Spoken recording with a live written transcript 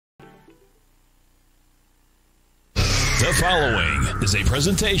The following is a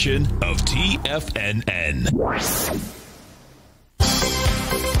presentation of TFNN.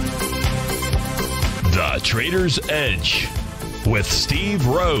 The Trader's Edge with Steve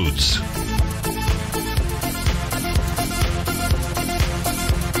Rhodes.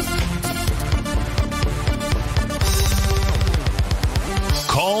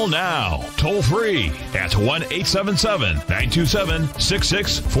 Call now, toll free at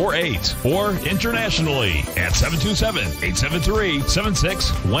 1-877-927-6648 or internationally at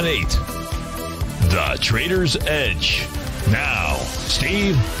 727-873-7618. The Trader's Edge. Now,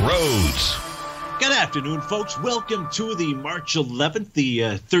 Steve Rhodes. Good afternoon, folks. Welcome to the March 11th,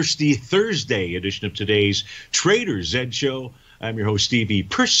 the Thirsty Thursday edition of today's Trader's Edge Show. I'm your host, Stevie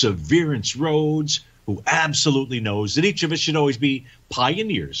Perseverance Rhodes, who absolutely knows that each of us should always be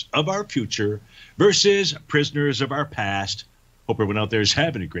pioneers of our future versus prisoners of our past. Hope everyone out there is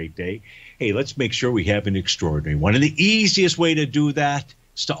having a great day. Hey, let's make sure we have an extraordinary one. And the easiest way to do that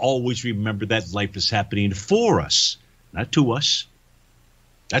is to always remember that life is happening for us, not to us.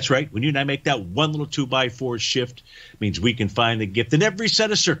 That's right. When you and I make that one little 2x4 shift, it means we can find the gift in every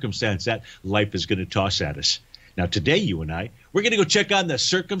set of circumstance that life is going to toss at us. Now, today, you and I, we're going to go check on the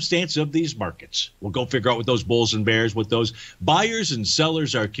circumstance of these markets. We'll go figure out what those bulls and bears, what those buyers and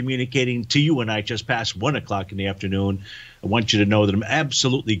sellers are communicating to you and I just past 1 o'clock in the afternoon. I want you to know that I'm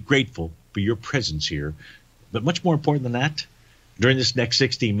absolutely grateful for your presence here. But much more important than that, during this next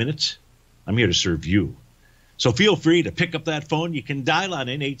 16 minutes, I'm here to serve you. So feel free to pick up that phone. You can dial on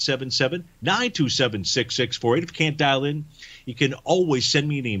in 877-927-6648. If you can't dial in, you can always send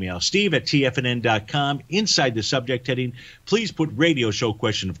me an email, steve@tfnn.com. Inside the subject heading, please put radio show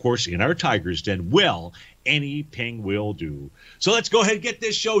question, of course, in our Tiger's Den. Well, any ping will do. So let's go ahead and get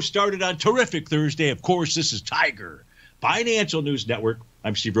this show started on terrific Thursday. Of course, this is Tiger Financial News Network.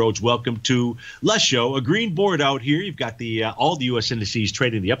 I'm Steve Rhodes. Welcome to the show. A green board out here. You've got the all the U.S. indices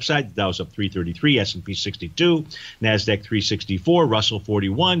trading the upside. The Dow's up 333, S&P 62, NASDAQ 364, Russell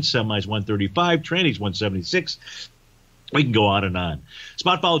 41, semis 135, trannies 176. We can go on and on.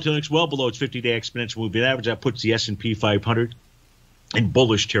 Spot volatility well below its 50-day exponential moving average. That puts the S&P 500 in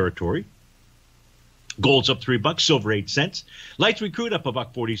bullish territory. Gold's up $3, silver 8 cents. Light sweet crude up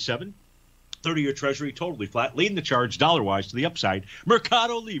 $1.47. 30-year Treasury totally flat, leading the charge dollar-wise to the upside.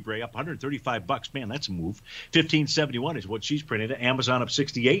 Mercado Libre up $135. Man, that's a move. 1571 is what she's printed. Amazon up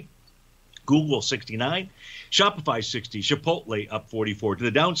 68. Google 69. Shopify 60. Chipotle up 44. To the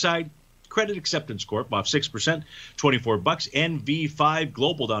downside, Credit Acceptance Corp off 6%, $24. NV5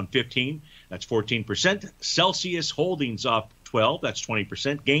 Global down 15. That's 14%. Celsius Holdings off 12, that's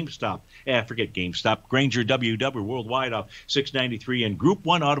 20%. GameStop, forget GameStop. Granger WW Worldwide off 693, and Group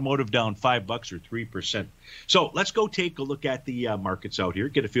 1 Automotive down $5 or 3%. So let's go take a look at the markets out here,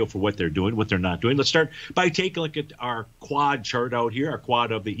 get a feel for what they're doing, what they're not doing. Let's start by taking a look at our quad chart out here, our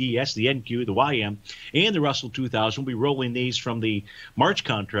quad of the ES, the NQ, the YM, and the Russell 2000. We'll be rolling these from the March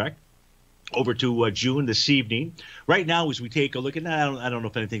contract over to June this evening. Right now, as we take a look at that, I don't know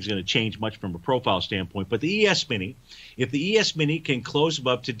if anything's going to change much from a profile standpoint, but the ES Mini, if the ES Mini can close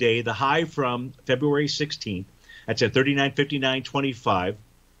above today, the high from February 16th, that's at 39.59.25.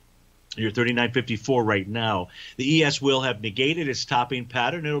 You're 39.54 right now. The ES will have negated its topping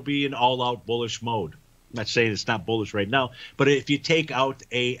pattern. It'll be an all-out bullish mode. I'm not saying it's not bullish right now, but if you take out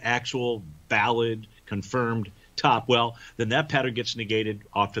a actual valid, confirmed top, well, then that pattern gets negated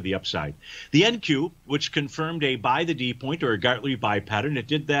off to the upside. The NQ, which confirmed a buy the D point or a Gartley buy pattern, it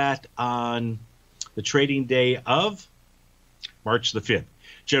did that on the trading day of March the 5th.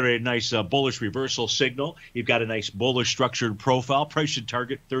 Generated a nice bullish reversal signal. You've got a nice bullish structured profile. Price should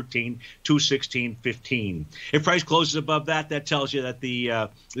target 13,216.15. If price closes above that, that tells you that the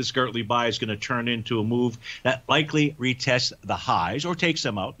this Gartley buy is going to turn into a move that likely retests the highs or takes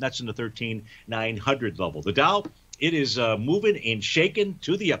them out. That's in the 13,900 level. The Dow, it is moving and shaking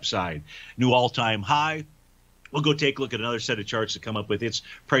to the upside. New all-time high. We'll go take a look at another set of charts to come up with its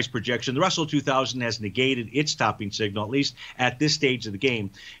price projection. The Russell 2000 has negated its topping signal, at least at this stage of the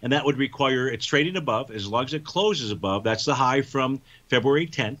game, and that would require it's trading above. As long as it closes above, that's the high from February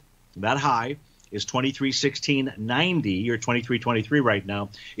 10th. That high is 23.1690 or 23.23 right now.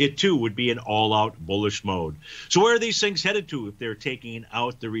 It too would be an all-out bullish mode. So where are these things headed to if they're taking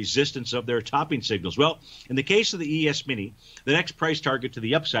out the resistance of their topping signals? Well, in the case of the ES Mini, the next price target to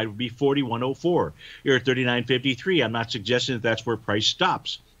the upside would be 41.04. You're at 39.53. I'm not suggesting that that's where price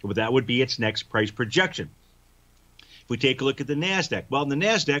stops, but that would be its next price projection. we take a look at the NASDAQ, well, in the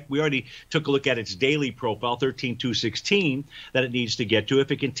NASDAQ, we already took a look at its daily profile, 13,216, that it needs to get to. If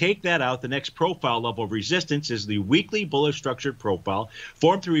it can take that out, the next profile level of resistance is the weekly bullish structured profile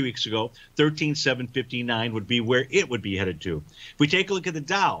formed 3 weeks ago. 13,759 would be where it would be headed to. If we take a look at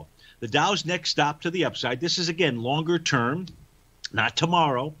the Dow's next stop to the upside, this is, again, longer term, not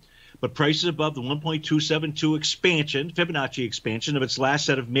tomorrow, but prices above the 1.272 expansion, Fibonacci expansion of its last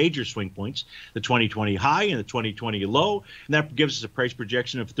set of major swing points, the 2020 high and the 2020 low, and that gives us a price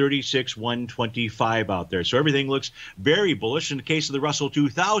projection of 36,125 out there. So everything looks very bullish. In the case of the Russell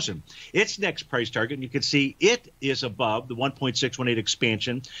 2000, its next price target, and you can see it is above the 1.618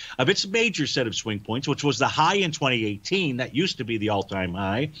 expansion of its major set of swing points, which was the high in 2018. That used to be the all-time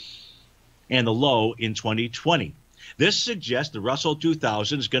high, and the low in 2020. This suggests the Russell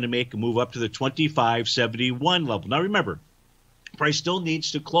 2000 is going to make a move up to the 2571 level. Now, remember, price still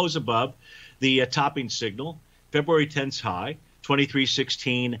needs to close above the topping signal, February 10th high,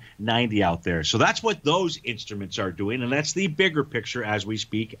 2316.90 out there. So that's what those instruments are doing, and that's the bigger picture as we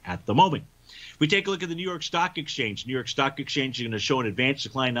speak at the moment. If we take a look at the New York Stock Exchange, New York Stock Exchange is going to show an advanced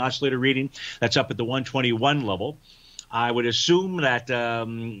decline oscillator reading. That's up at the 121 level. I would assume that,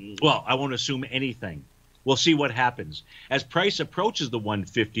 well, I won't assume anything. We'll see what happens. As price approaches the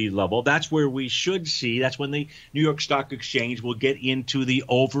 150 level, that's where we should see, that's when the New York Stock Exchange will get into the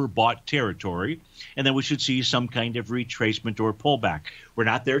overbought territory, and then we should see some kind of retracement or pullback. We're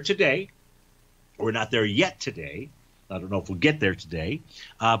not there today. We're not there yet today. I don't know if we'll get there today,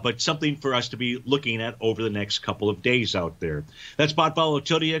 but something for us to be looking at over the next couple of days out there. That spot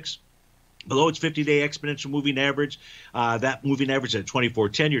volatility below its 50-day exponential moving average. That moving average at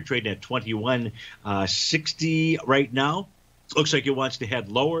 2410. You're trading at 2160 right now. Looks like it wants to head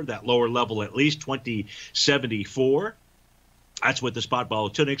lower, that lower level at least 2074. That's what the spot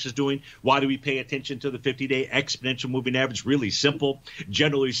volatility is doing. Why do we pay attention to the 50-day exponential moving average? Really simple.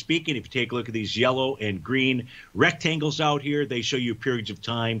 Generally speaking, if you take a look at these yellow and green rectangles out here, they show you periods of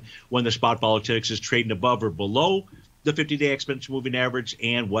time when the spot volatility is trading above or below the 50-day exponential moving average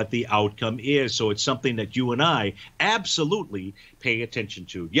and what the outcome is. So it's something that you and I absolutely pay attention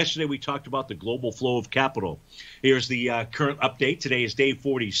to. Yesterday, we talked about the global flow of capital. Here's the current update. Today is day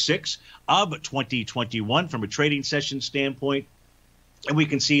 46 of 2021 from a trading session standpoint. And we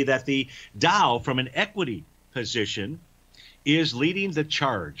can see that the Dow, from an equity position, is leading the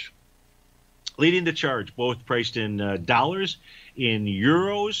charge. Leading the charge, both priced in dollars, in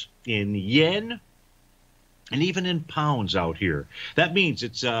euros, in yen, and even in pounds out here. That means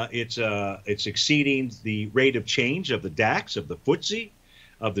it's exceeding the rate of change of the DAX, of the FTSE,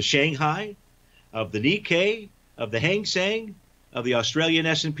 of the Shanghai, of the Nikkei, of the Hang Seng, of the Australian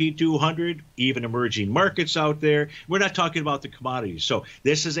S&P 200, even emerging markets out there. We're not talking about the commodities. So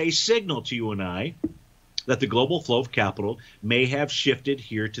this is a signal to you and I that the global flow of capital may have shifted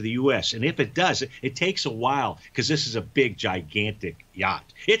here to the U.S. And if it does, it takes a while because this is a big, gigantic yacht.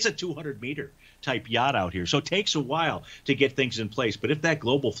 It's a 200-meter type yacht out here. So it takes a while to get things in place. But if that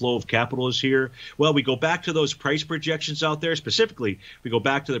global flow of capital is here, well, we go back to those price projections out there. Specifically, we go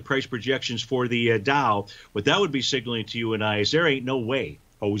back to the price projections for the Dow. What that would be signaling to you and I is there ain't no way,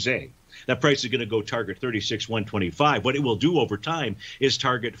 Jose, that price is going to go target 36,125. What it will do over time is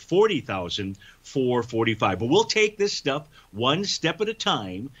target 40,445. But we'll take this stuff one step at a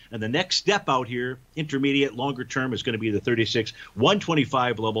time, and the next step out here, intermediate, longer term, is going to be the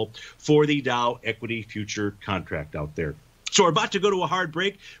 36,125 level for the Dow equity future contract out there. So we're about to go to a hard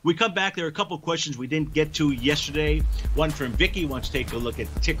break. We come back. There are a couple of questions we didn't get to yesterday. One from Vicky wants to take a look at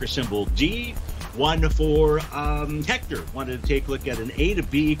ticker symbol D. One for Hector wanted to take a look at an A to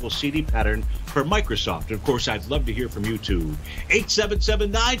B equals CD pattern for Microsoft. And of course, I'd love to hear from you too.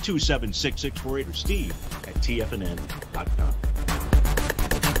 877-927-6648 or Steve at TFNN.com.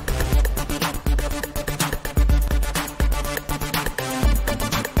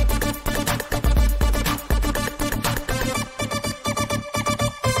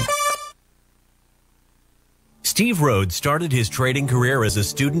 Steve Rhodes started his trading career as a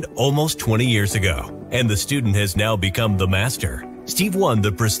student almost 20 years ago, and the student has now become the master. Steve won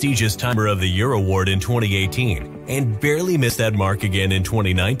the prestigious Timer of the Year award in 2018 and barely missed that mark again in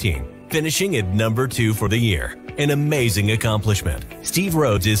 2019, finishing at number 2 for the year. An amazing accomplishment. Steve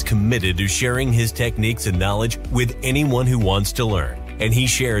Rhodes is committed to sharing his techniques and knowledge with anyone who wants to learn, and he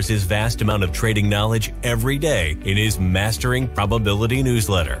shares his vast amount of trading knowledge every day in his Mastering Probability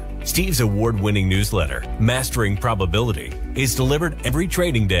newsletter. Steve's award-winning newsletter, Mastering Probability, is delivered every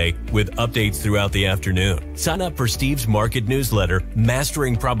trading day with updates throughout the afternoon. Sign up for Steve's market newsletter,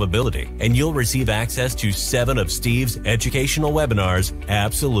 Mastering Probability, and you'll receive access to 7 of Steve's educational webinars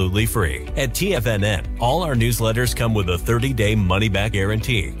absolutely free. At TFNN, all our newsletters come with a 30-day money-back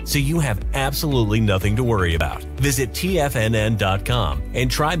guarantee, so you have absolutely nothing to worry about. Visit TFNN.com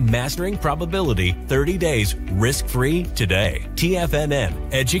and try Mastering Probability 30 days risk-free today. TFNN,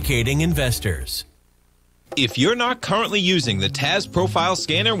 educating investors. If you're not currently using the TAS Profile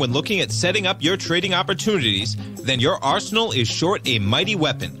Scanner when looking at setting up your trading opportunities, then your arsenal is short a mighty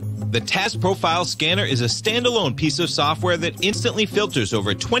weapon. The TAS Profile Scanner is a standalone piece of software that instantly filters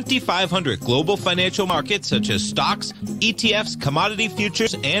over 2,500 global financial markets such as stocks, ETFs, commodity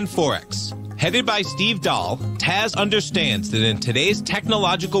futures, and Forex. Headed by Steve Dahl, TAS understands that in today's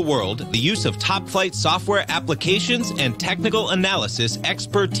technological world, the use of top-flight software applications and technical analysis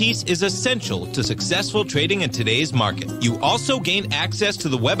expertise is essential to successful trading in today's market. You also gain access to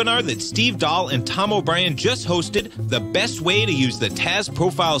the webinar that Steve Dahl and Tom O'Brien just hosted, The Best Way to Use the TAS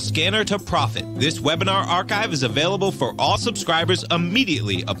Profile Scanner to Profit. This webinar archive is available for all subscribers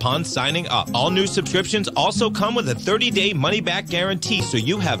immediately upon signing up. All new subscriptions also come with a 30-day money-back guarantee, so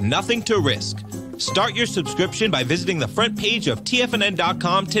you have nothing to risk. Start your subscription by visiting the front page of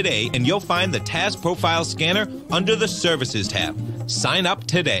TFNN.com today, and you'll find the TAS Profile Scanner under the Services tab. Sign up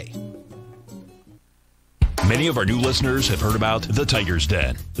today. Many of our new listeners have heard about The Tiger's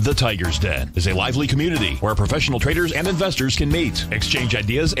Den. The Tiger's Den is a lively community where professional traders and investors can meet, exchange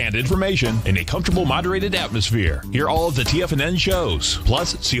ideas and information in a comfortable, moderated atmosphere. Hear all of the TFNN shows,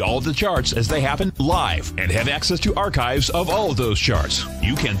 plus see all of the charts as they happen live and have access to archives of all of those charts.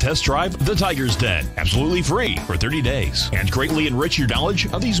 You can test drive The Tiger's Den absolutely free for 30 days and greatly enrich your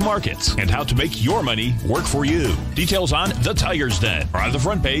knowledge of these markets and how to make your money work for you. Details on The Tiger's Den are on the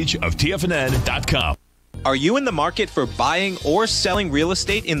front page of TFNN.com. Are you in the market for buying or selling real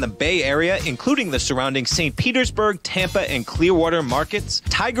estate in the Bay Area, including the surrounding St. Petersburg, Tampa, and Clearwater markets?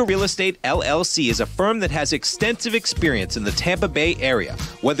 Tiger Real Estate LLC is a firm that has extensive experience in the Tampa Bay area.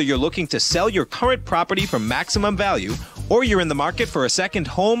 Whether you're looking to sell your current property for maximum value, or you're in the market for a second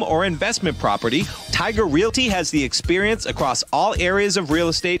home or investment property, Tiger Realty has the experience across all areas of real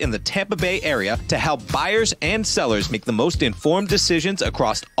estate in the Tampa Bay area to help buyers and sellers make the most informed decisions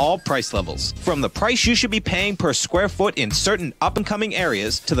across all price levels. From the price you should be paying per square foot in certain up-and-coming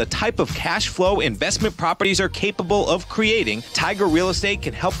areas to the type of cash flow investment properties are capable of creating, Tiger Real Estate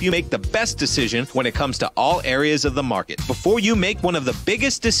can help you make the best decision when it comes to all areas of the market. Before you make one of the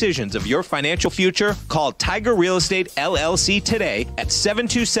biggest decisions of your financial future, call Tiger Real Estate LLC today at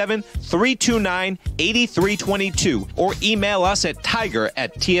 727-329-8322 or email us at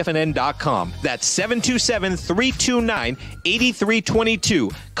tiger@tfnn.com. That's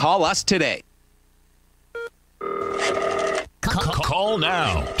 727-329-8322. Call us today. Call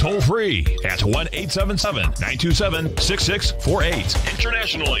now, toll free at 1-877-927-6648.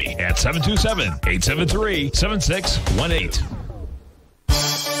 Internationally at 727-873-7618.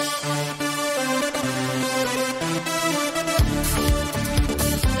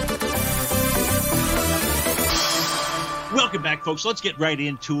 Welcome back, folks. Let's get right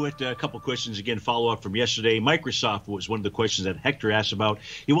into it. A couple questions again, follow up from yesterday. Microsoft was one of the questions that Hector asked about.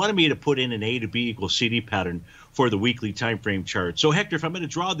 He wanted me to put in an A to B equals CD pattern for the weekly time frame chart. So, Hector, if I'm going to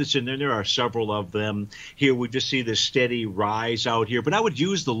draw this in there are several of them here. We just see this steady rise out here. But I would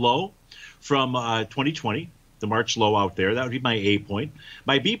use the low from 2020. The March low out there. That would be my A point.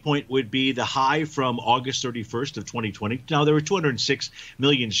 My B point would be the high from August 31st of 2020. Now, there were 206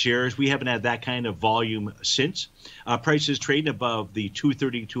 million shares. We haven't had that kind of volume since. Prices trading above the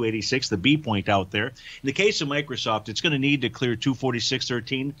 230, 286, the B point out there. In the case of Microsoft, it's going to need to clear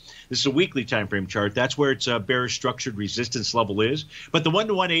 246.13. This is a weekly time frame chart. That's where its bearish structured resistance level is. But the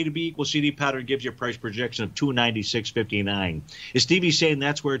 1-to-1 A to B equals CD pattern gives you a price projection of 296.59. Is Stevie saying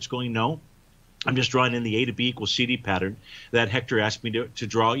that's where it's going? No. I'm just drawing in the A to B equals CD pattern that Hector asked me to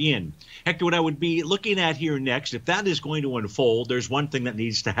draw in. Hector, what I would be looking at here next, if that is going to unfold, there's one thing that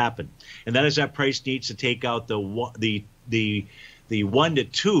needs to happen, and that is that price needs to take out the 1 to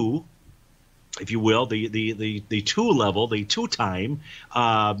 2, if you will, the 2 level, the 2-time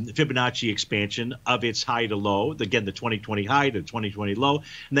Fibonacci expansion of its high to low. Again, the 2020 high to 2020 low,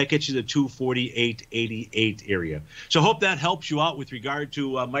 and that gets you the 248.88 area. So hope that helps you out with regard to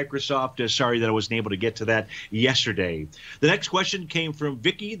Microsoft. Sorry that I wasn't able to get to that yesterday. The next question came from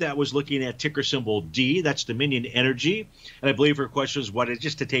Vicky that was looking at ticker symbol D. That's Dominion Energy. And I believe her question is,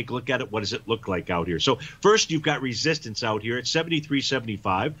 just to take a look at it, what does it look like out here? So first, you've got resistance out here at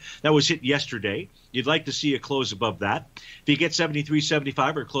 73.75. That was hit yesterday. yesterday. You'd like to see a close above that. If you get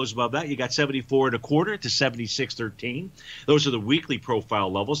 73.75 or close above that, you got 74.25 to 76.13. Those are the weekly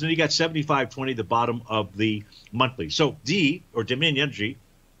profile levels. And you got 75.20, the bottom of the monthly. So Dominion Energy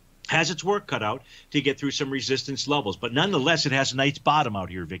has its work cut out to get through some resistance levels. But nonetheless, it has a nice bottom out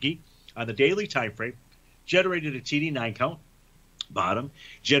here, Vicki. On the daily time frame, generated a TD9 count bottom,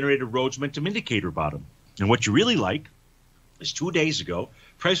 generated a Rhodes momentum indicator bottom. And what you really like is 2 days ago,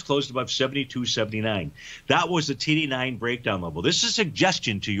 price closed above 72.79. That was the TD9 breakdown level. This is a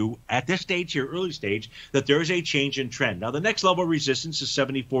suggestion to you at this stage here, early stage, that there is a change in trend. Now, the next level of resistance is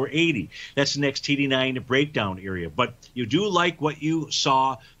 74.80. That's the next TD9 breakdown area. But you do like what you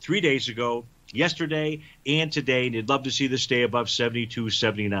saw 3 days ago, yesterday and today, and you'd love to see this stay above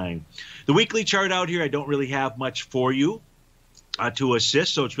 72.79. The weekly chart out here, I don't really have much for you to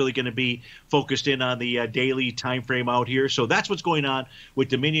assist, so it's really going to be focused in on the daily time frame out here. So that's what's going on with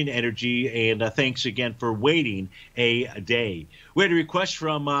Dominion Energy, and thanks again for waiting a day. We had a request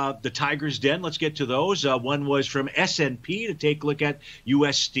from the Tiger's Den. Let's get to those. One was from S&P to take a look at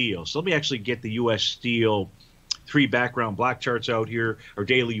U.S. Steel. So let me actually get the U.S. Steel 3 background block charts out here, or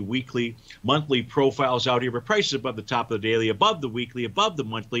daily, weekly, monthly profiles out here. But prices above the top of the daily, above the weekly, above the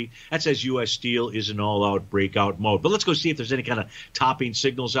monthly. That says U.S. Steel is in all-out breakout mode. But let's go see if there's any kind of topping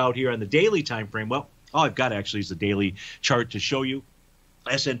signals out here on the daily time frame. Well, all I've got actually is the daily chart to show you.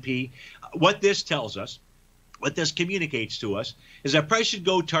 S&P. What this tells us, what this communicates to us, is that price should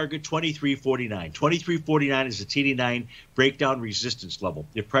go target 23.49. 23.49 is the TD9 breakdown resistance level.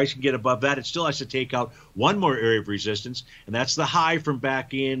 If price can get above that, it still has to take out one more area of resistance, and that's the high from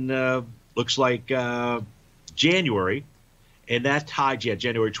back in, looks like January. And that high,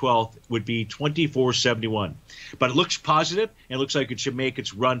 January 12th, would be 24.71. But it looks positive, and it looks like it should make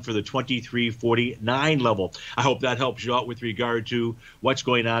its run for the 23.49 level. I hope that helps you out with regard to what's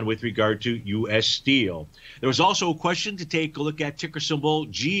going on with regard to U.S. Steel. There was also a question to take a look at ticker symbol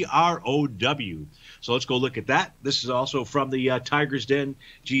GROW. So let's go look at that. This is also from the Tiger's Den.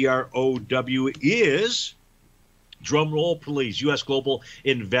 GROW is, drum roll please, U.S. Global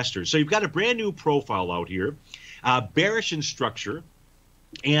Investors. So you've got a brand new profile out here. Bearish in structure,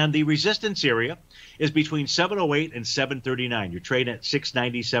 and the resistance area is between 708 and 739. You're trading at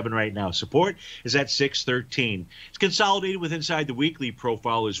 697 right now. Support is at 613. It's consolidated with inside the weekly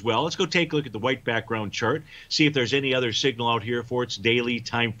profile as well. Let's go take a look at the white background chart, see if there's any other signal out here for its daily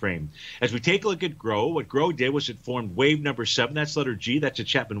time frame. As we take a look at GROW, what GROW did was it formed wave number 7. That's letter G. That's a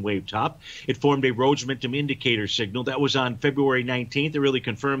Chapman wave top. It formed a Rhodes momentum indicator signal. That was on February 19th. It really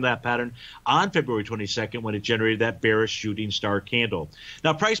confirmed that pattern on February 22nd when it generated that bearish shooting star candle.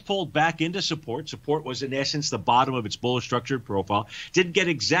 Now, price pulled back into support. Support was, in essence, the bottom of its bullish structured profile. Didn't get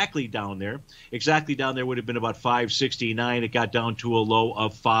exactly down there. Exactly down there would have been about 569. It got down to a low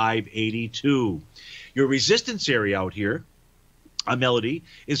of 582. Your resistance area out here, Melody,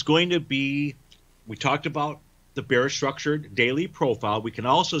 is going to be, we talked about the bearish structured daily profile. We can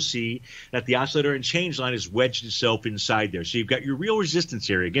also see that the oscillator and change line has wedged itself inside there. So you've got your real resistance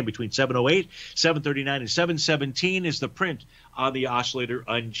area, again, between 708, 739, and 717 is the print on the oscillator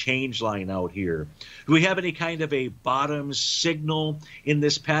unchanged line out here. Do we have any kind of a bottom signal in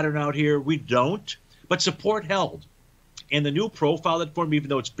this pattern out here? We don't, but support held. And the new profile that formed, even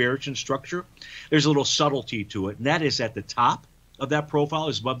though it's bearish in structure, there's a little subtlety to it, and that is at the top of that profile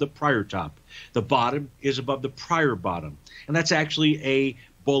is above the prior top. The bottom is above the prior bottom. And that's actually a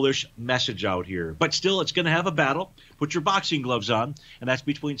bullish message out here. But still, it's going to have a battle. Put your boxing gloves on, and that's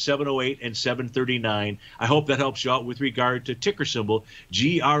between 708 and 739. I hope that helps you out with regard to ticker symbol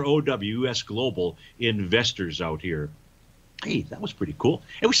GROW, U.S. Global Investors out here. Hey, that was pretty cool.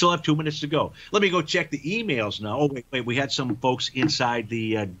 And we still have 2 minutes to go. Let me go check the emails now. Oh, wait. We had some folks inside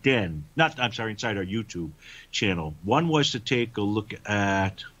the den. Inside our YouTube channel. One was to take a look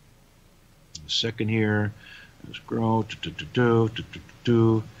at, a second here. Let's grow.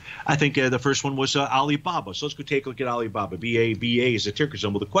 I think the first one was Alibaba. So let's go take a look at Alibaba. BABA is a ticker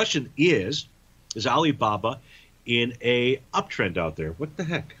symbol. The question is Alibaba in a uptrend out there? What the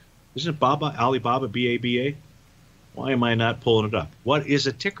heck? Isn't it Alibaba, BABA? Why am I not pulling it up? What is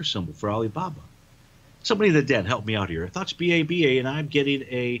a ticker symbol for Alibaba? Somebody in the den, help me out here. I thought it's BABA, and I'm getting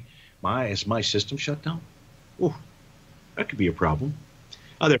is my system shut down? Ooh, that could be a problem.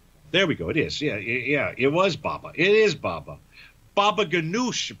 Oh, there we go. It is. Yeah, it was Baba. It is Baba. Baba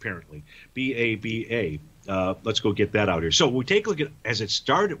Ganoush, apparently. BABA. Let's go get that out here. So we take a look at, as it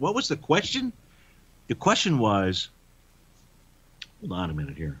started, what was the question? The question was, hold on a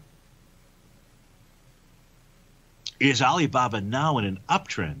minute here. Is Alibaba now in an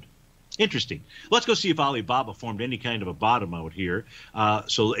uptrend? Interesting. Let's go see if Alibaba formed any kind of a bottom out here.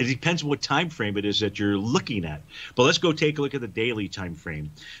 So it depends on what time frame it is that you're looking at. But let's go take a look at the daily time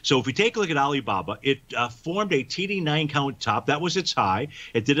frame. So if we take a look at Alibaba, it formed a TD9 count top. That was its high.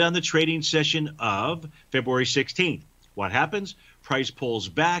 It did it on the trading session of February 16th. What happens? Price pulls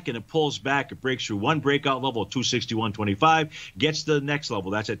back, and it pulls back. It breaks through one breakout level at 261.25, gets to the next level.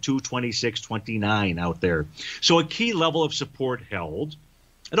 That's at 226.29 out there. So a key level of support held.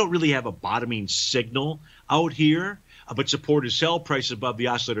 I don't really have a bottoming signal out here, but support is held. Price above the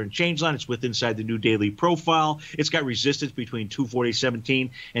oscillator and change line. It's within inside the new daily profile. It's got resistance between 240.17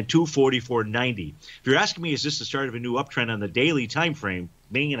 and 244.90. If you're asking me, is this the start of a new uptrend on the daily time frame?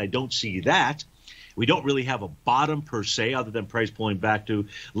 Man, I don't see that. We don't really have a bottom per se, other than price pulling back to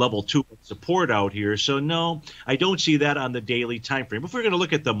level 2 support out here. So no, I don't see that on the daily time frame. If we're going to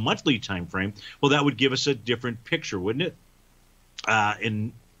look at the monthly time frame, well, that would give us a different picture, wouldn't it?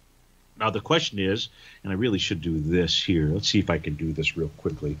 Now the question is, and I really should do this here. Let's see if I can do this real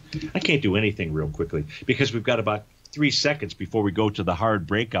quickly. I can't do anything real quickly because we've got about 3 seconds before we go to the hard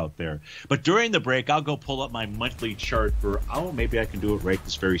breakout there. But during the break, I'll go pull up my monthly chart for, maybe I can do it right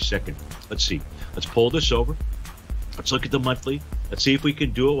this very second. Let's see. Let's pull this over. Let's look at the monthly. Let's see if we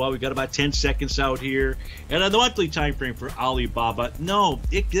can do it while we got about 10 seconds out here. And on the monthly time frame for Alibaba, no,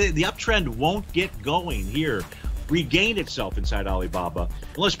 the uptrend won't get going here. Regain itself inside Alibaba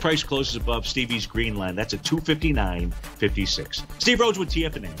unless price closes above Stevie's green line. That's at 259.56. Steve Rhodes with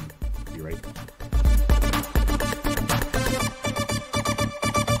TFNN. Be right back.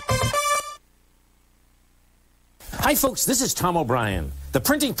 Hi, folks. This is Tom O'Brien. The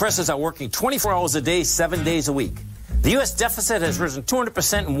printing presses are working 24 hours a day, 7 days a week. The U.S. deficit has risen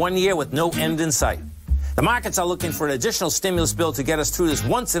 200% in 1 year with no end in sight. The markets are looking for an additional stimulus bill to get us through this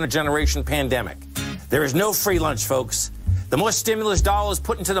once-in-a-generation pandemic. There is no free lunch, folks. The more stimulus dollars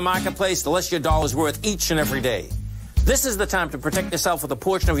put into the marketplace, the less your dollar's worth each and every day. This is the time to protect yourself with a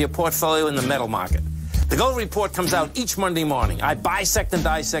portion of your portfolio in the metal market. The Gold Report comes out each Monday morning. I bisect and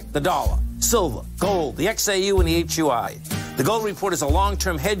dissect the dollar, silver, gold, the XAU, and the HUI. The Gold Report is a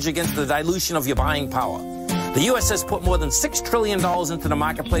long-term hedge against the dilution of your buying power. The U.S. has put more than $6 trillion into the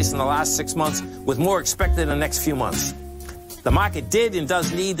marketplace in the last 6 months, with more expected in the next few months. The market did and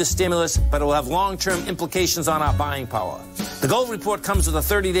does need the stimulus, but it will have long-term implications on our buying power. The Gold Report comes with a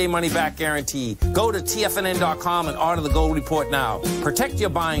 30-day money-back guarantee. Go to TFNN.com and order the Gold Report now. Protect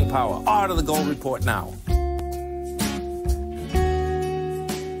your buying power. Order the Gold Report now.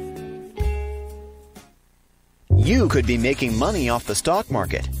 You could be making money off the stock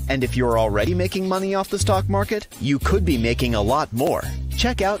market. And if you're already making money off the stock market, you could be making a lot more.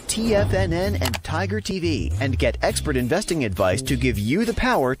 Check out TFNN and Tiger TV and get expert investing advice to give you the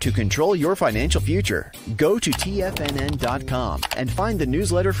power to control your financial future. Go to TFNN.com and find the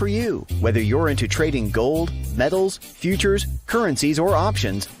newsletter for you. Whether you're into trading gold, metals, futures, currencies, or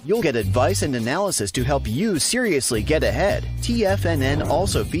options, you'll get advice and analysis to help you seriously get ahead. TFNN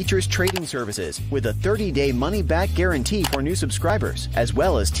also features trading services with a 30-day money-back guarantee for new subscribers, as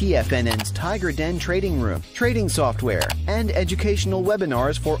well as TFNN's Tiger Den trading room, trading software, and educational webinars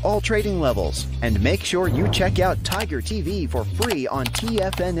for all trading levels. And make sure you check out Tiger TV for free on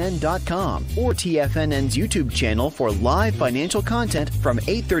TFNN.com or TFNN's YouTube channel for live financial content from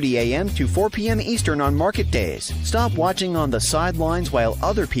 8:30 a.m. to 4 p.m. Eastern on market days. Stop watching on the sidelines while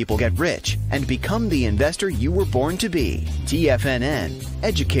other people get rich and become the investor you were born to be. TFNN,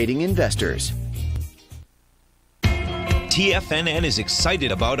 educating investors. TFNN is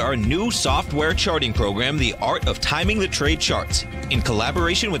excited about our new software charting program, The Art of Timing the Trade Charts. In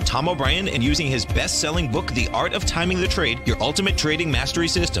collaboration with Tom O'Brien and using his best-selling book, The Art of Timing the Trade, Your Ultimate Trading Mastery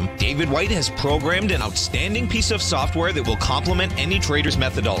System, David White has programmed an outstanding piece of software that will complement any trader's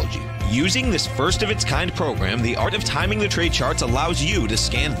methodology. Using this first-of-its-kind program, The Art of Timing the Trade Charts allows you to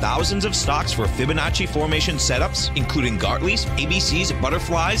scan thousands of stocks for Fibonacci formation setups, including Gartley's, ABC's,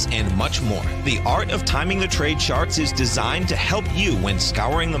 butterflies, and much more. The Art of Timing the Trade Charts is designed to help you when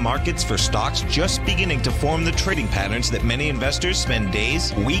scouring the markets for stocks just beginning to form the trading patterns that many investors spend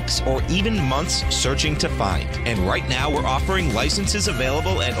days, weeks, or even months searching to find. And right now, we're offering licenses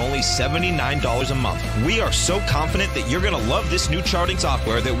available at only $79 a month. We are so confident that you're going to love this new charting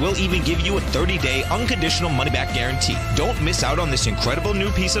software that will even give you a 30-day unconditional money-back guarantee. Don't miss out on this incredible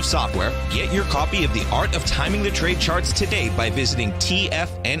new piece of software. Get your copy of The Art of Timing the Trade Charts today by visiting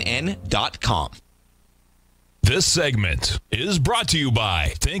TFNN.com. This segment is brought to you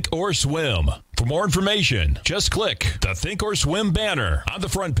by Think or Swim. For more information, just click the Think or Swim banner on the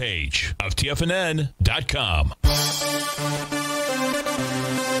front page of TFNN.com.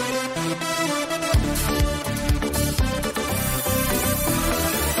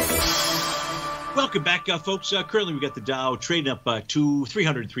 Welcome back, folks. Currently, we got the Dow trading up to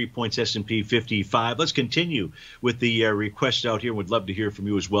 303 points, S&P 55. Let's continue with the request out here. Would love to hear from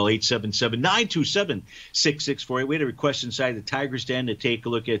you as well. 877-927-6648. We had a request inside the Tiger's Den to take a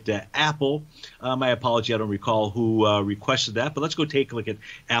look at Apple. My apology, I don't recall who requested that, but let's go take a look at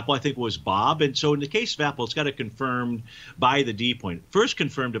Apple. I think it was Bob. And so in the case of Apple, it's got a confirmed buy the D point. First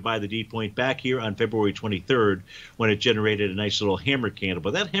confirmed to buy the D point back here on February 23rd when it generated a nice little hammer candle.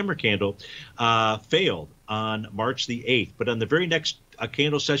 But that hammer candle failed on March the 8th. But on the very next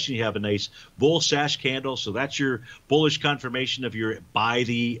candle session, you have a nice bull sash candle. So that's your bullish confirmation of your buy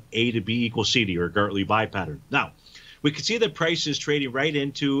the A to B equals CD or Gartley buy pattern. Now, we can see the price is trading right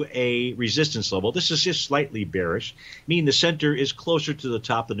into a resistance level. This is just slightly bearish, meaning the center is closer to the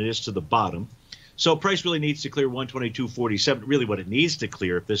top than it is to the bottom. So price really needs to clear 122.47, really what it needs to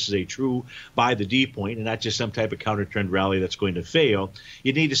clear if this is a true buy the D point and not just some type of counter trend rally that's going to fail.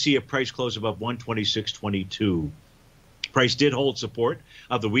 You need to see a price close above 126.22. Price did hold support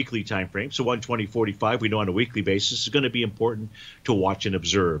of the weekly time frame, so 120.45 we know on a weekly basis is going to be important to watch and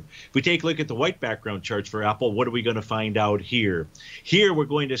observe. If we take a look at the white background charts for Apple, what are we going to find out here? Here we're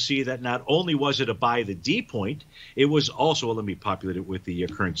going to see that not only was it a buy the D point, it was also, well, let me populate it with the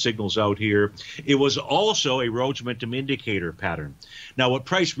current signals out here, it was also a Rhodes momentum indicator pattern. Now what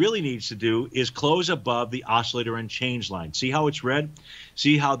price really needs to do is close above the oscillator and change line. See how it's red?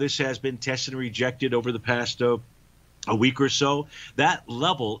 See how this has been tested and rejected over the past a week or so? That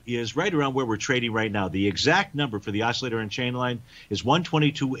level is right around where we're trading right now. The exact number for the oscillator and chain line is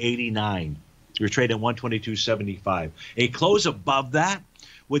 122.89. You're trading at 122.75. A close above that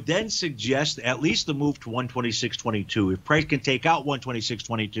would then suggest at least the move to 126.22. If price can take out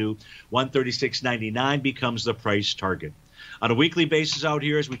 126.22, 136.99 becomes the price target. On a weekly basis out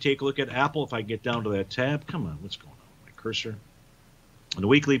here, as we take a look at Apple, if I get down to that tab, come on, what's going on with my cursor? On a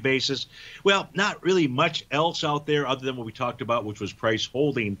weekly basis, well, not really much else out there other than what we talked about, which was price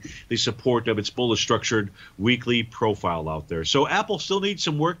holding the support of its bullish structured weekly profile out there. So Apple still needs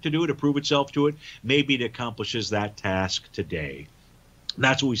some work to do to prove itself to it. Maybe it accomplishes that task today.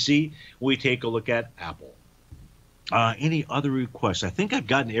 That's what we see when we take a look at Apple. Any other requests? I think I've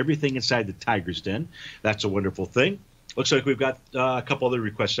gotten everything inside the Tiger's Den. That's a wonderful thing. Looks like we've got a couple other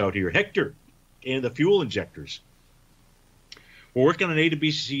requests out here. Hector and the fuel injectors. We're working on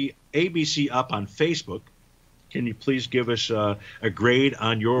ABC up on Facebook. Can you please give us a grade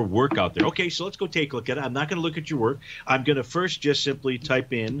on your work out there? Okay, so let's go take a look at it. I'm not going to look at your work. I'm going to first just simply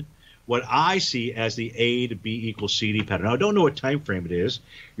type in what I see as the A to B equals CD pattern. Now, I don't know what time frame it is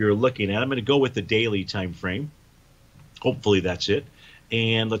you're looking at. I'm going to go with the daily time frame. Hopefully that's it.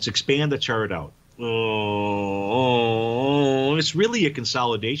 And let's expand the chart out. Oh, it's really a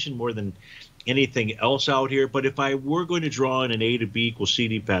consolidation more than anything else out here. But if I were going to draw in an A to B equals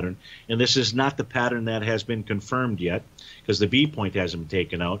CD pattern, and this is not the pattern that has been confirmed yet because the B point hasn't been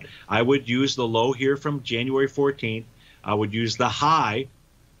taken out, I would use the low here from January 14th. I would use the high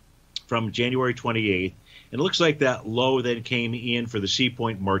from January 28th. And it looks like that low then came in for the C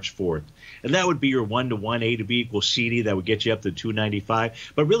point March 4th. And that would be your 1-to-1 A to B equals CD. That would get you up to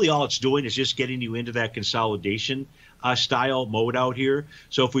 295. But really all it's doing is just getting you into that consolidation style mode out here.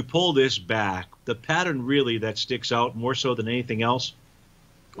 So if we pull this back, the pattern really that sticks out more so than anything else,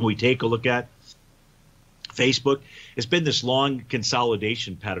 when we take a look at Facebook, it's been this long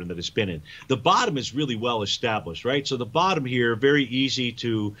consolidation pattern that it's been in. The bottom is really well established, right? So the bottom here, very easy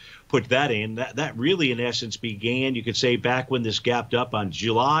to put that in. That really, in essence, began, you could say, back when this gapped up on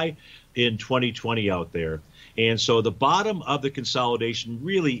July in 2020 out there. And so the bottom of the consolidation,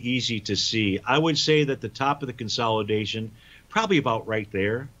 really easy to see. I would say that the top of the consolidation, probably about right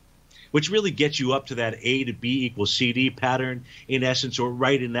there, which really gets you up to that A to B equals CD pattern, in essence, or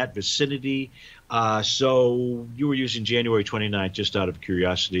right in that vicinity. So you were using January 29th, just out of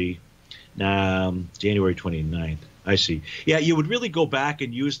curiosity. January 29th. I see. Yeah, you would really go back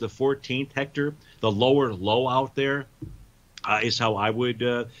and use the 14th, Hector, the lower low out there, is how I would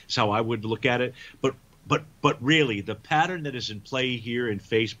look at it. But really, the pattern that is in play here in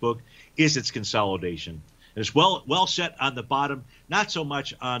Facebook is its consolidation. It's well set on the bottom, not so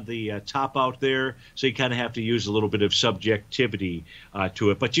much on the top out there, so you kind of have to use a little bit of subjectivity to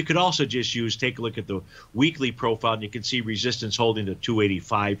it. But you could also just take a look at the weekly profile, and you can see resistance holding the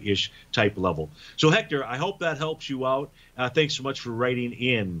 285-ish type level. So, Hector, I hope that helps you out. Thanks so much for writing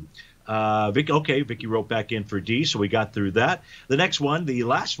in. Vicky wrote back in for D, so we got through that. The next one, the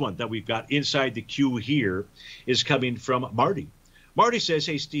last one that we've got inside the queue here, is coming from Marty. Marty says,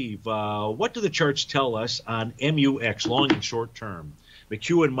 hey, Steve, what do the charts tell us on MUX, long and short term?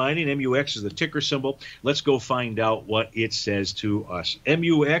 McEwen Mining, MUX is the ticker symbol. Let's go find out what it says to us.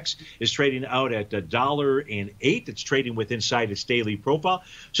 MUX is trading out at $1.08. It's trading with inside its daily profile.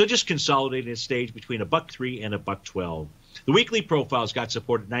 So just consolidating its stage between $1.03 and $1.12. The weekly profile's got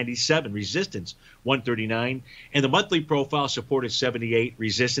support at 97, resistance 139, and the monthly profile support at 78,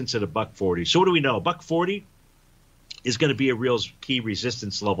 resistance at $1.40. So what do we know? $1.40 is going to be a real key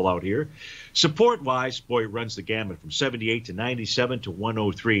resistance level out here. Support-wise, boy, it runs the gamut from 78 to 97 to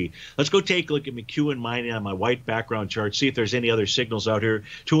 103. Let's go take a look at McEwen Mining on my white background chart, see if there's any other signals out here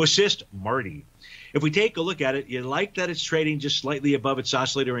to assist Marty. If we take a look at it, you like that it's trading just slightly above its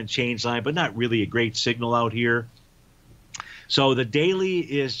oscillator and change line, but not really a great signal out here. So the daily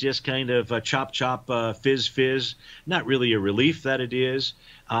is just kind of a chop, fizz, fizz. Not really a relief that it is.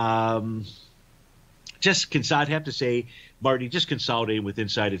 I'd have to say, Marty, just consolidating with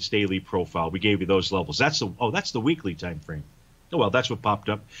inside its daily profile. We gave you those levels. That's the weekly time frame. Oh, well, that's what popped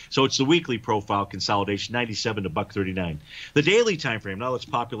up. So it's the weekly profile consolidation, 97 to $1.39. The daily time frame, now let's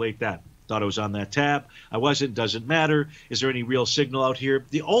populate that. Thought I was on that tab. I wasn't. Doesn't matter. Is there any real signal out here?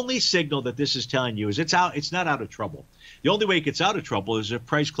 The only signal that this is telling you is it's not out of trouble. The only way it gets out of trouble is if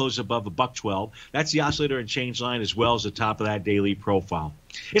price closes above $1.12. That's the oscillator and change line as well as the top of that daily profile.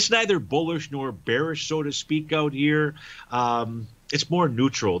 It's neither bullish nor bearish, so to speak, out here. It's more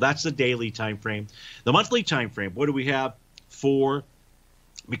neutral. That's the daily time frame. The monthly time frame, what do we have for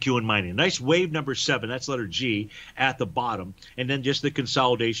McEwen Mining? Nice wave number 7, that's letter G, at the bottom, and then just the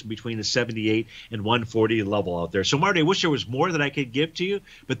consolidation between the 78 and 140 level out there. So, Marty, I wish there was more that I could give to you,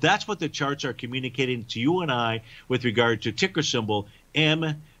 but that's what the charts are communicating to you and I with regard to ticker symbol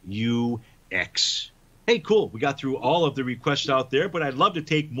MUX. Hey, cool. We got through all of the requests out there, but I'd love to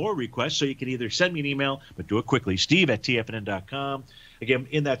take more requests, so you can either send me an email, but do it quickly, steve@tfnn.com. Again,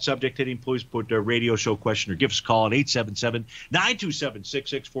 in that subject heading, please put a radio show question or give us a call at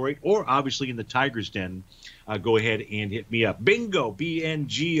 877-927-6648, or obviously in the Tiger's Den, go ahead and hit me up. Bingo,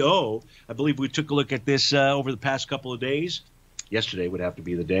 B-N-G-O. I believe we took a look at this over the past couple of days. Yesterday would have to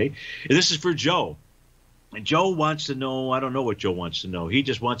be the day. And this is for Joe. And Joe wants to know, I don't know what Joe wants to know. He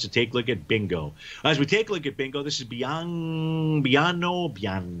just wants to take a look at bingo. As we take a look at bingo, this is Beyond,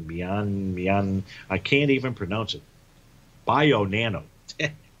 I can't even pronounce it. Bio-Nano.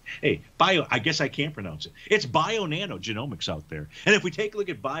 Hey, I guess I can't pronounce it. It's Bio-Nano Genomics out there. And if we take a look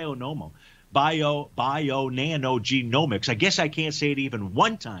at Bio-Nano Genomics, I guess I can't say it even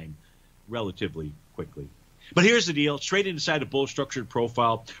one time relatively quickly. But here's the deal. Straight inside a bullish structured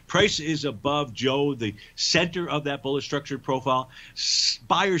profile. Price is above Joe, the center of that bullish structured profile.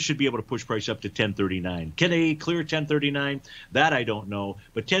 Buyers should be able to push price up to 1039. Can they clear 1039? That I don't know.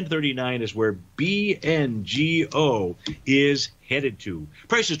 But 1039 is where BNGO is headed to.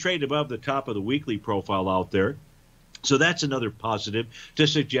 Price is traded above the top of the weekly profile out there. So that's another positive to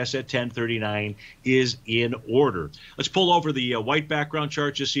suggest that 1039 is in order. Let's pull over the white background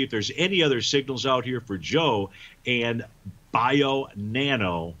chart to see if there's any other signals out here for Joe and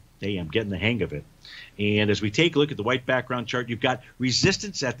Bio-Nano. Hey, I'm getting the hang of it. And as we take a look at the white background chart, you've got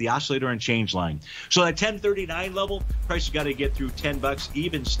resistance at the oscillator and change line. So at 1039 level, price has got to get through $10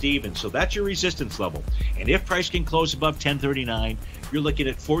 even Steven. So that's your resistance level. And if price can close above 1039, you're looking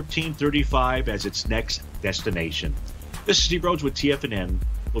at 1435 as its next destination. This is Steve Rhodes with TFNN.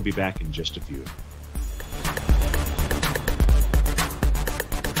 We'll be back in just a few.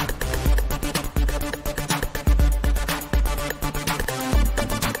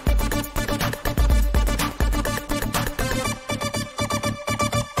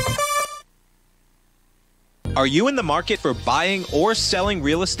 Are you in the market for buying or selling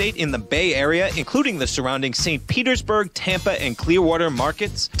real estate in the Bay Area, including the surrounding St. Petersburg, Tampa, and Clearwater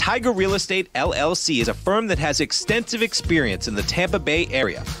markets? Tiger Real Estate LLC is a firm that has extensive experience in the Tampa Bay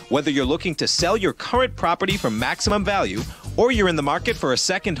area. Whether you're looking to sell your current property for maximum value, or you're in the market for a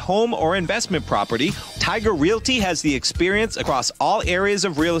second home or investment property, Tiger Realty has the experience across all areas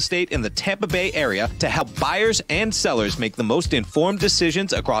of real estate in the Tampa Bay area to help buyers and sellers make the most informed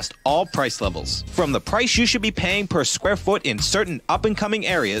decisions across all price levels. From the price you should be paying per square foot in certain up-and-coming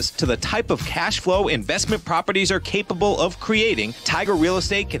areas to the type of cash flow investment properties are capable of creating, Tiger Real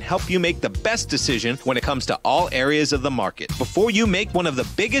Estate can help you make the best decision when it comes to all areas of the market. Before you make one of the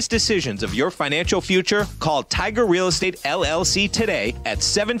biggest decisions of your financial future, call Tiger Real Estate LLC today at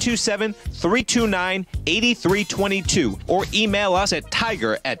 727-329-8322 or email us at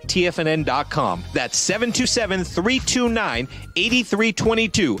tiger@tfnn.com. That's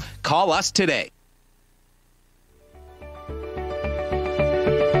 727-329-8322. Call us today.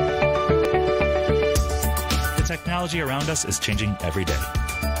 Technology around us is changing every day.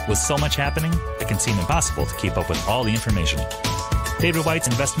 With so much happening, it can seem impossible to keep up with all the information. David White's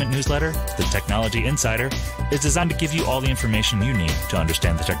investment newsletter, The Technology Insider, is designed to give you all the information you need to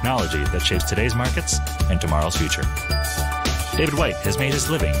understand the technology that shapes today's markets and tomorrow's future. David White has made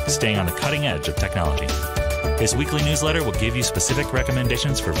his living staying on the cutting edge of technology. His weekly newsletter will give you specific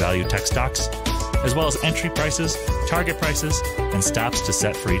recommendations for value tech stocks, as well as entry prices, target prices, and stops to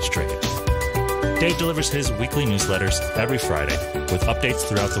set for each trade. Dave delivers his weekly newsletters every Friday with updates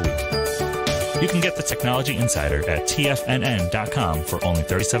throughout the week. You can get the Technology Insider at TFNN.com for only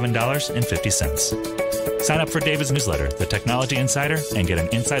 $37.50. Sign up for David's newsletter, The Technology Insider, and get an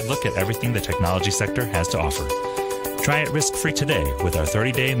inside look at everything the technology sector has to offer. Try it risk-free today with our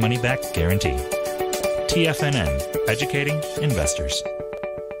 30-day money-back guarantee. TFNN, educating investors.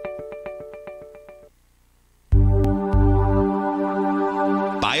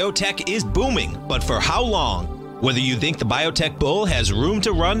 Biotech is booming, but for how long? Whether you think the biotech bull has room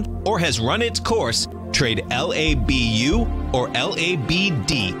to run or has run its course, trade LABU or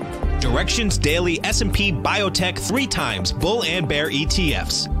LABD. Direction's daily S&P Biotech 3 times bull and bear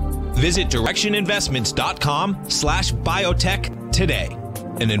ETFs. Visit directioninvestments.com/biotech today.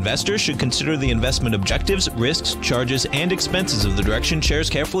 An investor should consider the investment objectives, risks, charges, and expenses of the Direction shares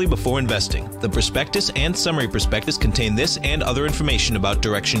carefully before investing. The prospectus and summary prospectus contain this and other information about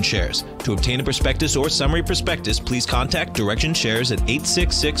Direction shares. To obtain a prospectus or summary prospectus, please contact Direction shares at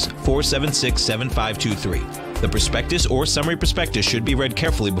 866-476-7523. The prospectus or summary prospectus should be read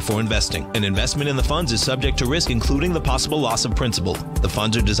carefully before investing. An investment in the funds is subject to risk, including the possible loss of principal. The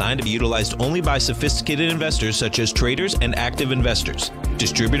funds are designed to be utilized only by sophisticated investors such as traders and active investors.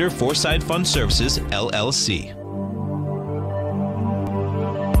 Distributor Foreside Fund Services, LLC.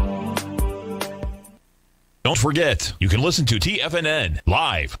 Don't forget, you can listen to TFNN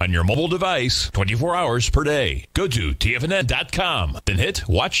live on your mobile device 24 hours per day. Go to TFNN.com, then hit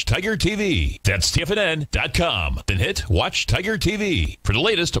Watch Tiger TV. That's TFNN.com, then hit Watch Tiger TV for the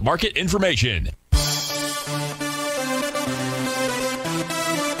latest market information.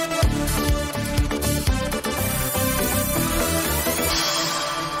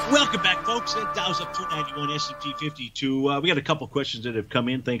 Welcome back, folks. That Dow's up 291, S&P 52. We got a couple questions that have come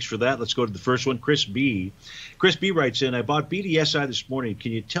in. Thanks for that. Let's go to the first one. Chris B. Chris B writes in, I bought BDSI this morning.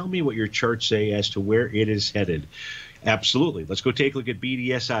 Can you tell me what your charts say as to where it is headed? Absolutely. Let's go take a look at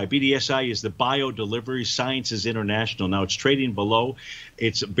BDSI. BDSI is the Bio Delivery Sciences International. Now, it's trading below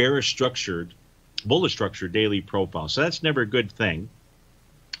its bullish structured daily profile. So that's never a good thing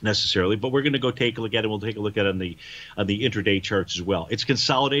necessarily, but we're going to go take a look at it. We'll take a look at it on the intraday charts as well. It's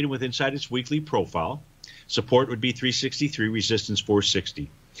consolidated with inside its weekly profile. Support would be 363, resistance 460.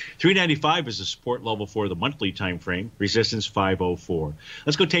 395 is the support level for the monthly time frame, resistance 504.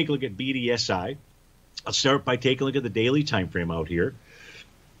 Let's go take a look at BDSI. I'll start by taking a look at the daily time frame out here.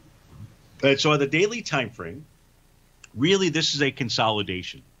 And so on the daily time frame, really this is a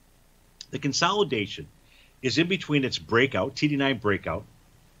consolidation. The consolidation is in between its breakout, TD9 breakout,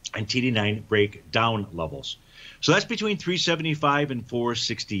 and TD9 breakdown levels. So that's between 375 and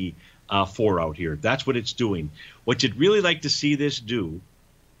 464 out here. That's what it's doing. What you'd really like to see this do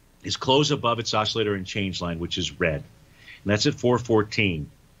is close above its oscillator and change line, which is red. And that's at 414.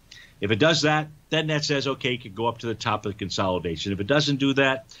 If it does that, then that says, okay, you can go up to the top of the consolidation. If it doesn't do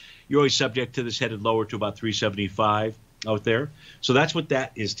that, you're always subject to this headed lower to about 375 out there. So that's what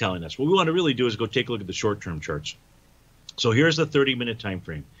that is telling us. What we want to really do is go take a look at the short-term charts. So here's the 30-minute time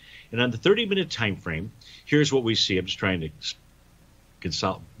frame. And on the 30-minute time frame, here's what we see. I'm just trying to get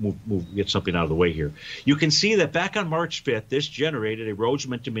something out of the way here. You can see that back on March 5th, this generated a Rhodes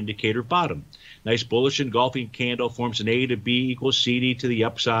momentum indicator bottom. Nice bullish engulfing candle, forms an A to B equals CD to the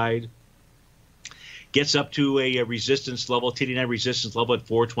upside. Gets up to a resistance level, TD9 resistance level at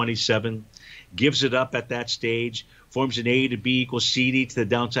 427. Gives it up at that stage. Forms an A to B equals CD to the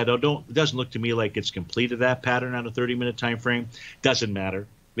downside. It doesn't look to me like it's completed that pattern on a 30-minute time frame. Doesn't matter,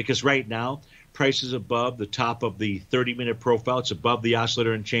 because right now price is above the top of the 30-minute profile. It's above the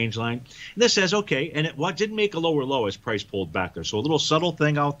oscillator and change line. And this says, okay, and it didn't make a lower low as price pulled back there. So a little subtle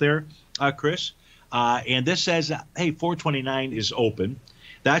thing out there, Chris. And this says, hey, 429 is open.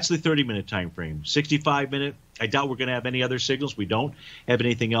 That's the 30-minute time frame. 65-minute, I doubt we're going to have any other signals. We don't have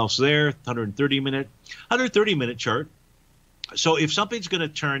anything else there. 130-minute chart. So if something's going to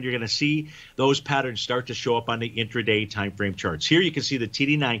turn, you're going to see those patterns start to show up on the intraday time frame charts. Here you can see the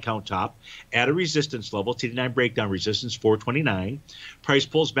TD9 count top at a resistance level, TD9 breakdown resistance 429. Price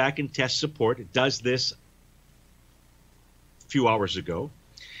pulls back and tests support. It does this a few hours ago.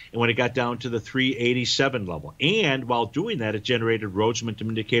 and when it got down to the 387 level. And while doing that, it generated Rhodes Momentum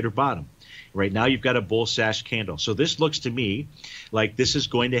Indicator bottom. Right now, you've got a bull sash candle. So this looks to me like this is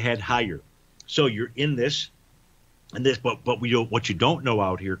going to head higher. So you're in this, and this, but what you don't know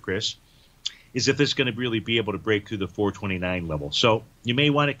out here, Chris, is if it's going to really be able to break through the 429 level. So you may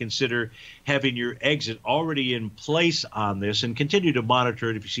want to consider having your exit already in place on this and continue to monitor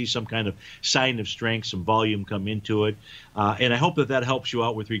it if you see some kind of sign of strength, some volume come into it. And I hope that helps you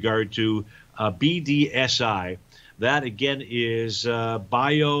out with regard to BDSI. That, again, is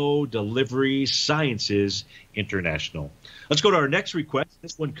Bio Delivery Sciences International. Let's go to our next request.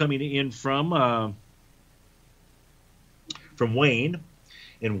 This one coming in from Wayne.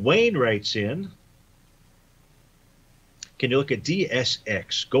 And Wayne writes in, can you look at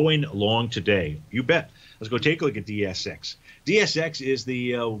DSX going long today? You bet. Let's go take a look at DSX. DSX is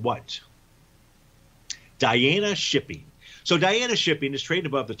the what? Diana Shipping. So Diana Shipping is traded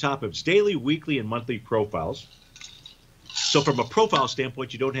above the top of its daily, weekly, and monthly profiles. So from a profile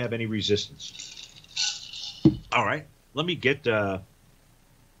standpoint, you don't have any resistance. All right. Let me get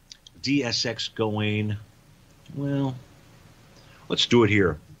DSX going. Well, let's do it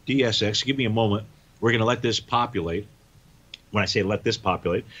here. DSX, give me a moment. We're going to let this populate. When I say let this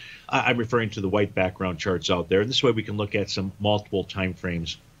populate, I'm referring to the white background charts out there. And this way we can look at some multiple time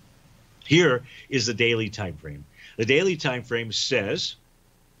frames. Here is the daily time frame. The daily time frame says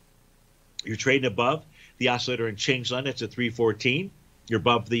you're trading above the oscillator and change line. That's at 314. You're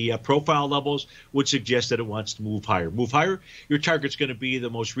above the profile levels, would suggest that it wants to move higher. Move higher, your target's going to be the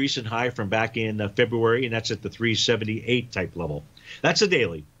most recent high from back in February, and that's at the 378 type level. That's a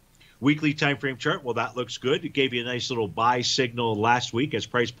daily. Weekly time frame chart, well, that looks good. It gave you a nice little buy signal last week as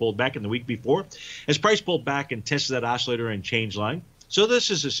price pulled back, in the week before. As price pulled back and tested that oscillator and change line. So this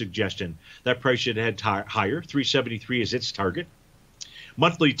is a suggestion that price should head higher. 373 is its target.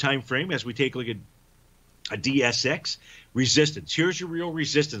 Monthly time frame, as we take a look at a DSX, resistance. Here's your real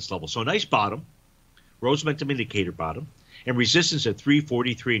resistance level. So a nice bottom, Rhodes Momentum Indicator bottom, and resistance at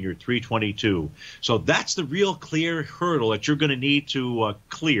 343 and you're 322. So that's the real clear hurdle that you're going to need to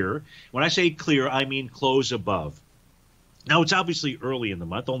clear. When I say clear, I mean close above. Now, it's obviously early in the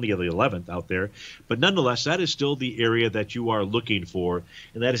month, only the 11th out there, but nonetheless, that is still the area that you are looking for,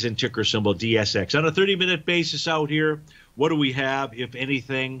 and that is in ticker symbol DSX. On a 30-minute basis out here, what do we have, if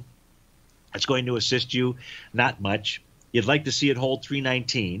anything, that's going to assist you? Not much. You'd like to see it hold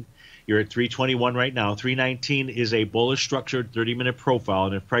 319. You're at 321 right now. 319 is a bullish structured 30-minute profile,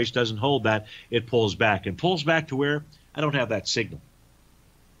 and if price doesn't hold that, it pulls back. And pulls back to where? I don't have that signal.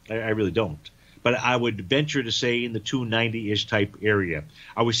 I really don't. But I would venture to say in the 290-ish type area.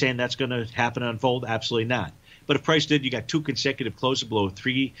 Are we saying that's going to happen and unfold? Absolutely not. But if price did, you got two consecutive closes below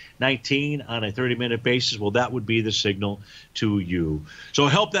 319 on a 30-minute basis, well, that would be the signal to you. So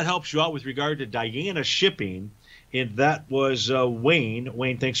I hope that helps you out with regard to Diana Shipping. And that was Wayne.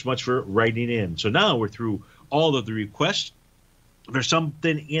 Wayne, thanks so much for writing in. So now we're through all of the requests. There's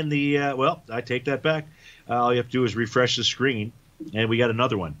something in the, well, I take that back. All you have to do is refresh the screen, and we got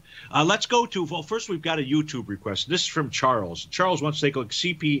another one. Let's go to, well, first we've got a YouTube request. This is from Charles. Charles wants to take a look at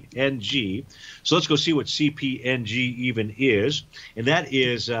CPNG. So let's go see what CPNG even is. And that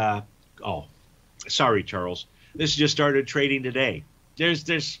is, oh, sorry, Charles. This just started trading today.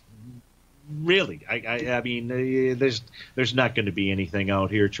 There's really, I mean, there's not going to be anything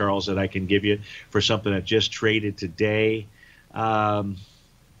out here, Charles, that I can give you for something that just traded today. I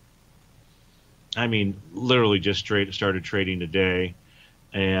mean, literally just started trading today,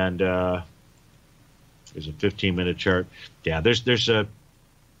 and there's a 15-minute chart. Yeah, there's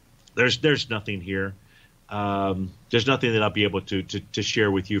nothing here. There's nothing that I'll be able to share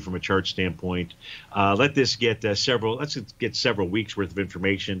with you from a chart standpoint. Let this get let's get several weeks worth of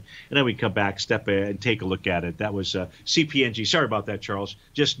information, and then we come back, step in, and take a look at it. That was CPNG. Sorry about that, Charles.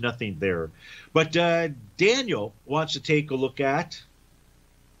 Just nothing there. But Daniel wants to take a look at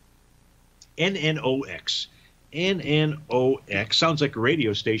NNOX. NNOX sounds like a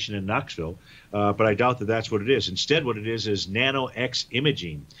radio station in Knoxville, but I doubt that that's what it is. Instead, what it is NanoX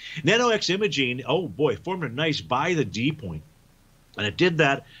Imaging. NanoX Imaging, oh boy, formed a nice buy the D point. And it did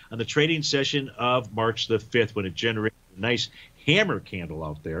that on the trading session of March the 5th when it generated a nice hammer candle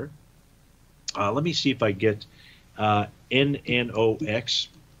out there. Let me see if I get NNOX.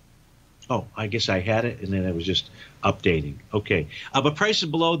 Oh, I guess I had it, and then I was just updating. Okay. But price is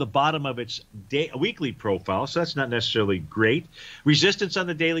below the bottom of its weekly profile, so that's not necessarily great. Resistance on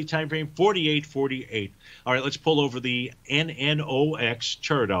the daily time frame, 48.48. All right, let's pull over the NNOX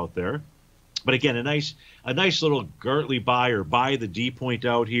chart out there. But again, a nice little Gartley buy or buy the D point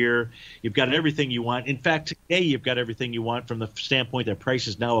out here. You've got everything you want. In fact, today you've got everything you want from the standpoint that price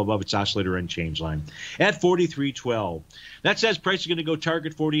is now above its oscillator and change line at 43.12. That says price is going to go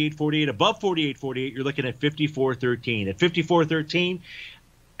target 48.48. Above 48.48, you're looking at 54.13. At 54.13,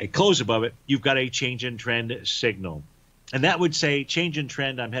 a close above it, you've got a change in trend signal. And that would say change in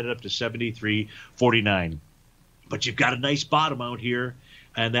trend, I'm headed up to 73.49. But you've got a nice bottom out here.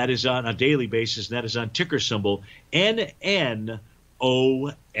 And that is on a daily basis, and that is on ticker symbol NNOX.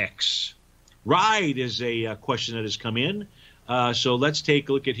 Ride is a question that has come in. So let's take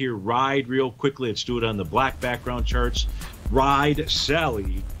a look at here. Ride real quickly. Let's do it on the black background charts. Ride,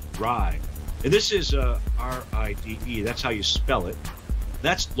 Sally, ride. And this is R-I-D-E. That's how you spell it.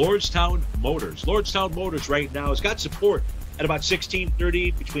 That's Lordstown Motors. Lordstown Motors right now has got support at about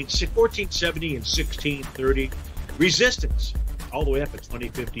 1630, between 1470 and 1630. Resistance all the way up at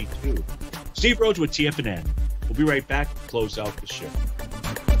 2052. Steve Rhodes with TFNN. We'll be right back to close out the show.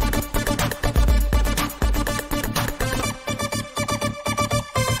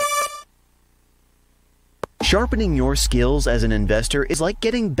 Sharpening your skills as an investor is like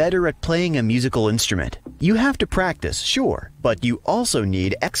getting better at playing a musical instrument. You have to practice, sure, but you also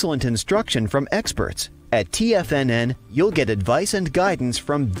need excellent instruction from experts. At TFNN, you'll get advice and guidance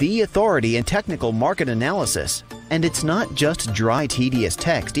from the authority in technical market analysis. And it's not just dry, tedious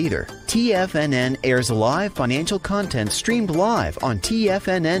text either. TFNN airs live financial content streamed live on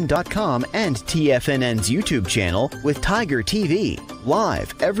TFNN.com and TFNN's YouTube channel with Tiger TV,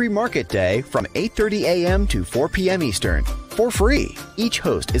 live every market day from 8:30 a.m. to 4 p.m. Eastern. For free. Each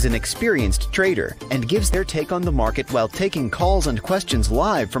host is an experienced trader and gives their take on the market while taking calls and questions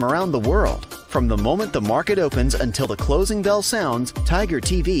live from around the world. From the moment the market opens until the closing bell sounds, Tiger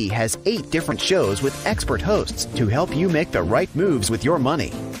TV has 8 different shows with expert hosts to help you make the right moves with your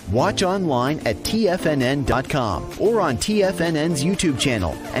money. Watch online at TFNN.com or on TFNN's YouTube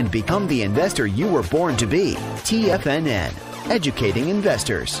channel and become the investor you were born to be. TFNN, educating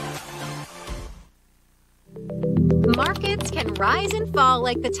investors. Markets can rise and fall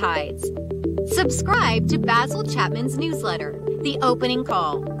like the tides. Subscribe to Basil Chapman's newsletter, The Opening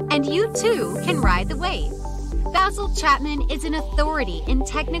Call, and you too can ride the wave. Basil Chapman is an authority in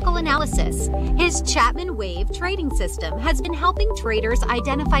technical analysis. His Chapman Wave trading system has been helping traders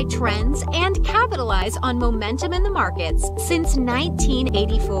identify trends and capitalize on momentum in the markets since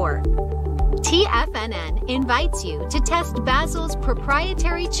 1984. TFNN invites you to test Basil's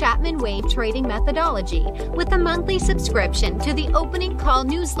proprietary Chapman Wave trading methodology with a monthly subscription to the Opening Call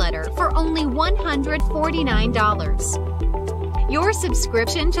newsletter for only $149. Your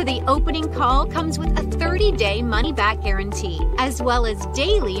subscription to the Opening Call comes with a 30-day money-back guarantee, as well as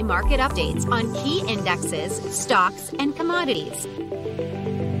daily market updates on key indexes, stocks, and commodities.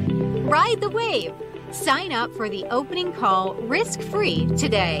 Ride the wave! Sign up for the Opening Call risk-free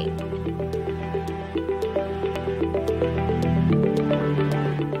today.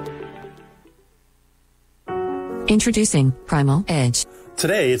 Introducing Primal Edge.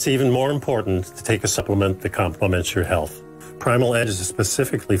 Today, it's even more important to take a supplement that complements your health. Primal Edge is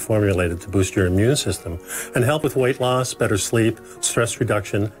specifically formulated to boost your immune system and help with weight loss, better sleep, stress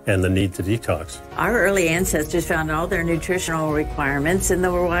reduction, and the need to detox. Our early ancestors found all their nutritional requirements in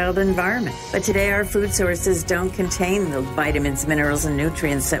the wild environment. But today, our food sources don't contain the vitamins, minerals, and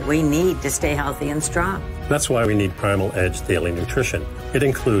nutrients that we need to stay healthy and strong. That's why we need Primal Edge Daily Nutrition. It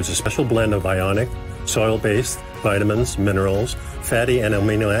includes a special blend of ionic, soil-based vitamins, minerals, fatty and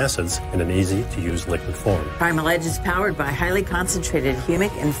amino acids in an easy-to-use liquid form. Primal Edge is powered by highly concentrated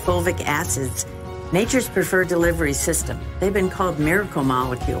humic and fulvic acids, nature's preferred delivery system. They've been called miracle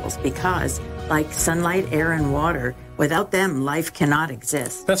molecules because, like sunlight, air, and water, without them, life cannot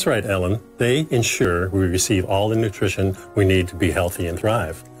exist. That's right, Ellen. They ensure we receive all the nutrition we need to be healthy and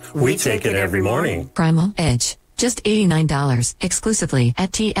thrive. We take it every morning. Primal Edge. Just $89 exclusively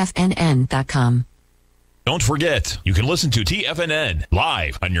at TFNN.com. Don't forget, you can listen to TFNN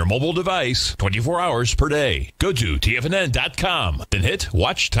live on your mobile device 24 hours per day. Go to TFNN.com, then hit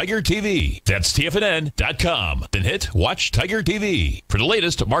Watch Tiger TV. That's TFNN.com, then hit Watch Tiger TV for the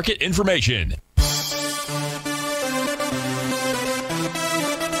latest market information.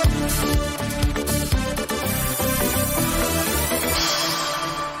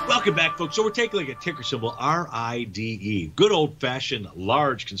 Welcome back, folks. So we're taking a look at ticker symbol RIDE. Good old-fashioned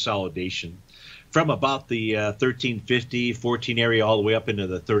large consolidation from about the 1350, 14 area all the way up into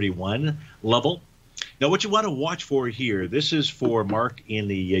the 31 level. Now, what you want to watch for here, this is for Mark in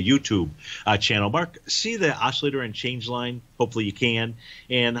the YouTube channel. Mark, see the oscillator and change line? Hopefully you can.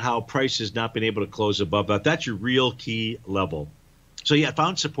 And how price has not been able to close above that. That's your real key level. So, yeah, it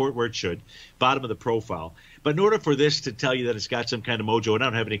found support where it should, bottom of the profile. But in order for this to tell you that it's got some kind of mojo, and I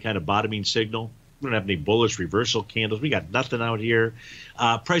don't have any kind of bottoming signal, we don't have any bullish reversal candles. We got nothing out here.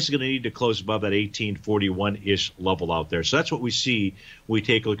 Price is going to need to close above that 1841-ish level out there. So that's what we see when we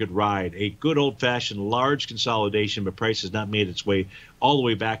take a look at RIDE. A good old-fashioned large consolidation, but price has not made its way all the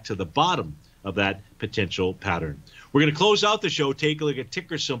way back to the bottom of that potential pattern. We're going to close out the show. Take a look at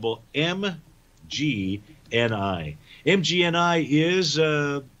ticker symbol MGNI. MGNI is,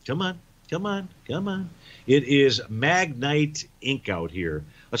 come on. It is Magnite Inc. out here.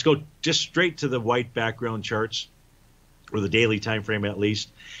 Let's go just straight to the white background charts, or the daily time frame at least.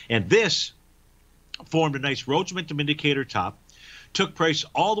 And this formed a nice Rhodes momentum indicator top, took price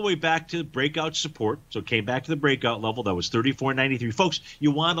all the way back to breakout support. So it came back to the breakout level. That was 34.93. Folks,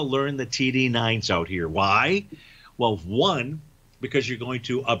 you want to learn the TD9s out here. Why? Well, one, because you're going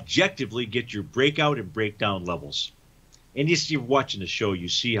to objectively get your breakout and breakdown levels. And you're watching the show, you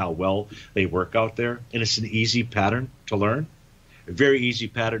see how well they work out there. And it's an easy pattern to learn. A very easy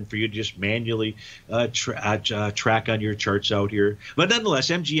pattern for you to just manually track on your charts out here. But nonetheless,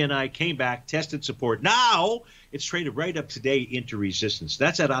 MGNI came back, tested support. Now it's traded right up today into resistance.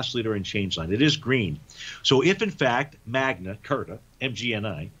 That's that oscillator and change line. It is green. So if, in fact, Carta,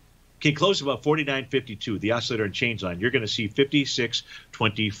 MGNI, can close about 49.52, the oscillator and change line, you're going to see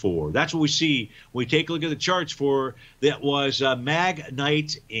 56.24. That's what we see when we take a look at the charts for that was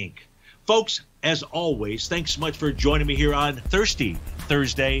Magnite Inc. Folks, as always, thanks so much for joining me here on Thirsty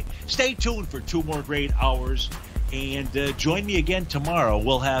Thursday. Stay tuned for 2 more great hours, and join me again tomorrow.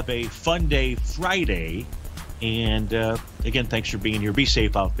 We'll have a fun day Friday, and again, thanks for being here. Be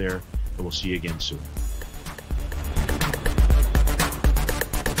safe out there, and we'll see you again soon.